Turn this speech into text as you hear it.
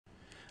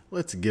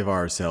let's give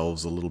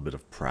ourselves a little bit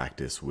of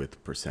practice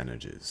with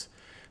percentages.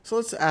 So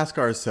let's ask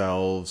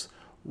ourselves,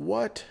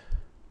 what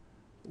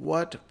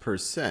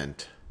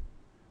percent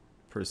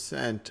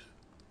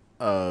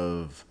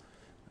of,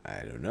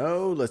 I don't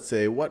know, let's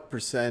say what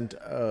percent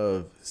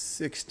of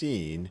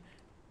 16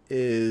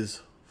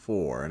 is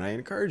 4? And I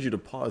encourage you to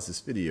pause this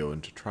video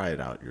and to try it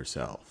out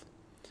yourself.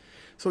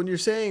 So when you're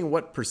saying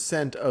what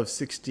percent of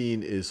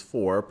 16 is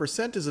 4, a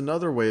percent is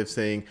another way of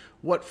saying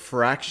what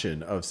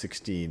fraction of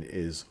 16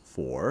 is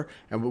 4.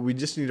 And we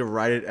just need to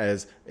write it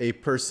as a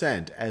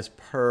percent, as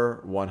per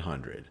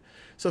 100.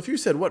 So if you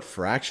said what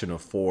fraction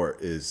of 4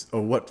 is,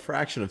 or what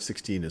fraction of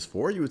 16 is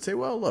 4, you would say,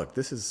 well, look,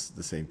 this is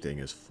the same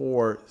thing as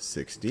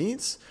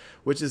 4/16,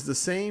 which is the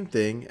same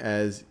thing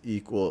as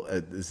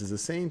this is the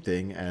same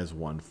thing as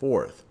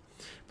 1/4.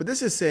 But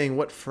this is saying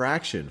what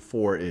fraction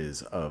 4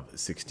 is of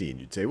 16.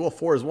 You'd say, well,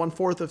 4 is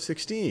 1/4 of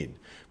 16.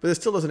 But this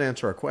still doesn't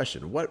answer our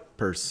question. What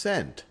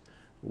percent?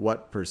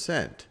 What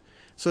percent?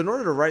 So in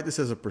order to write this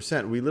as a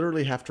percent, we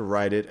literally have to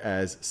write it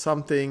as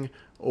something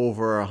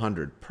over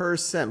 100.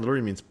 Percent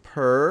literally means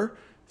per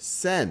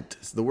cent.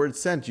 So the word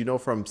cent, you know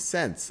from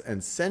cents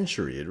and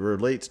century. It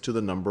relates to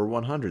the number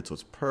 100. So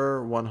it's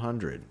per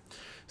 100.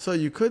 So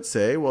you could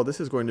say, well,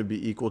 this is going to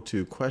be equal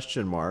to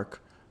question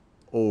mark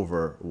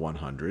over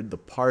 100, the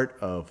part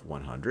of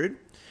 100.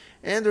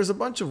 And there's a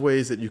bunch of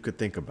ways that you could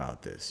think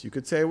about this. You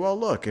could say, well,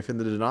 look, if in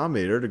the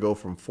denominator to go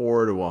from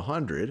 4 to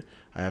 100,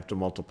 I have to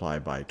multiply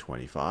by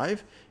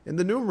 25. In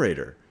the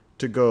numerator,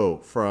 to go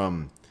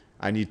from,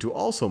 I need to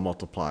also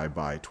multiply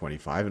by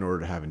 25 in order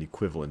to have an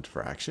equivalent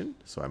fraction.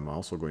 So I'm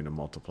also going to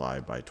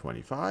multiply by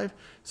 25.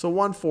 So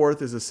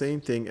 1/4 is the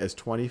same thing as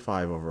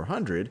 25 over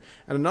 100.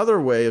 And another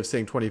way of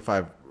saying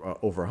 25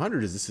 over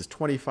 100 is this is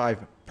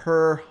 25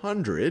 per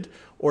 100,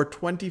 or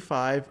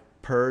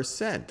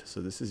 25%. So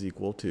this is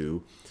equal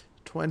to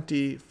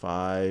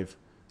 25%.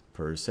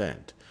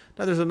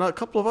 Now there's a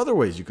couple of other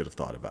ways you could have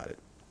thought about it.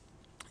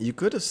 You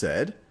could have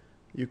said,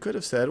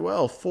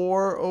 well,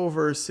 4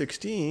 over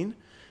 16,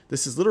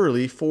 this is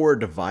literally 4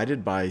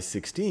 divided by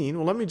 16.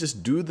 Well, let me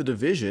just do the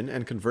division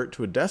and convert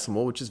to a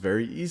decimal, which is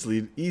very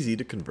easy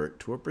to convert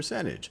to a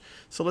percentage.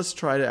 So let's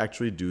try to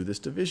actually do this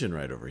division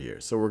right over here.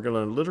 So we're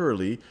going to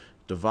literally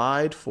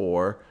divide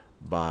 4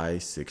 by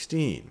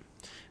 16.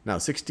 Now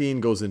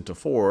 16 goes into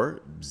 4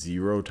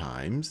 0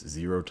 times.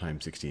 0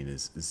 times 16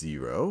 is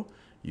 0.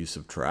 You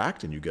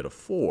subtract and you get a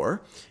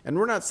 4. And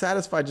we're not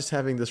satisfied just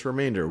having this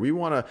remainder. We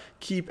want to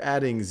keep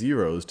adding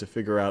zeros to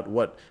figure out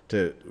what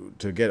to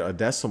get a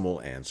decimal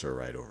answer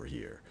right over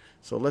here.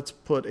 So let's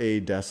put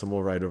a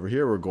decimal right over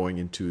here. We're going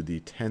into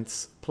the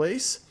tenths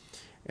place.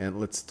 And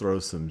let's throw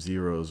some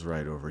zeros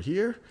right over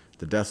here.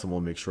 The decimal,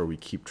 make sure we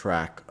keep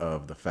track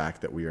of the fact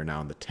that we are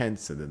now in the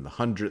tenths and then the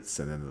hundredths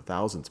and then the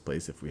thousandths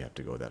place if we have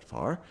to go that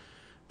far.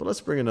 But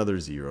let's bring another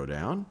 0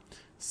 down.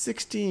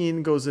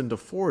 16 goes into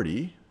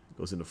 40.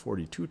 Goes into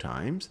 42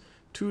 times.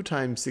 2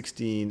 times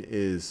 16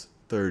 is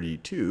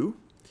 32.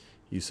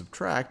 You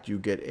subtract, you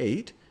get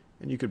 8.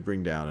 And you could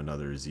bring down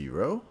another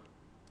 0.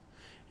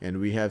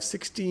 And we have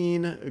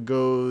 16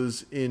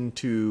 goes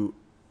into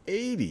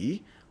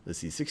 80. Let's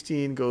see,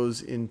 16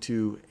 goes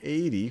into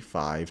 80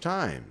 5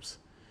 times.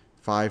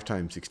 5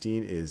 times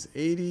 16 is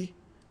 80.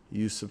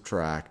 You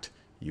subtract,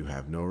 you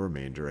have no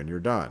remainder, and you're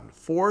done.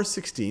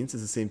 4/16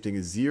 is the same thing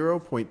as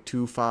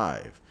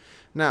 0.25.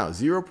 Now,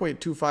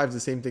 0.25 is the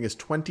same thing as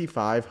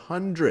 25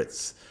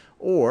 hundredths.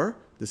 Or,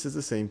 this is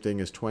the same thing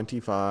as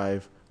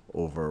 25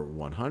 over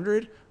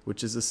 100,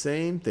 which is the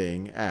same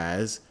thing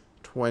as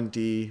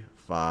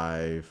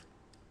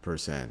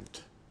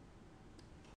 25%.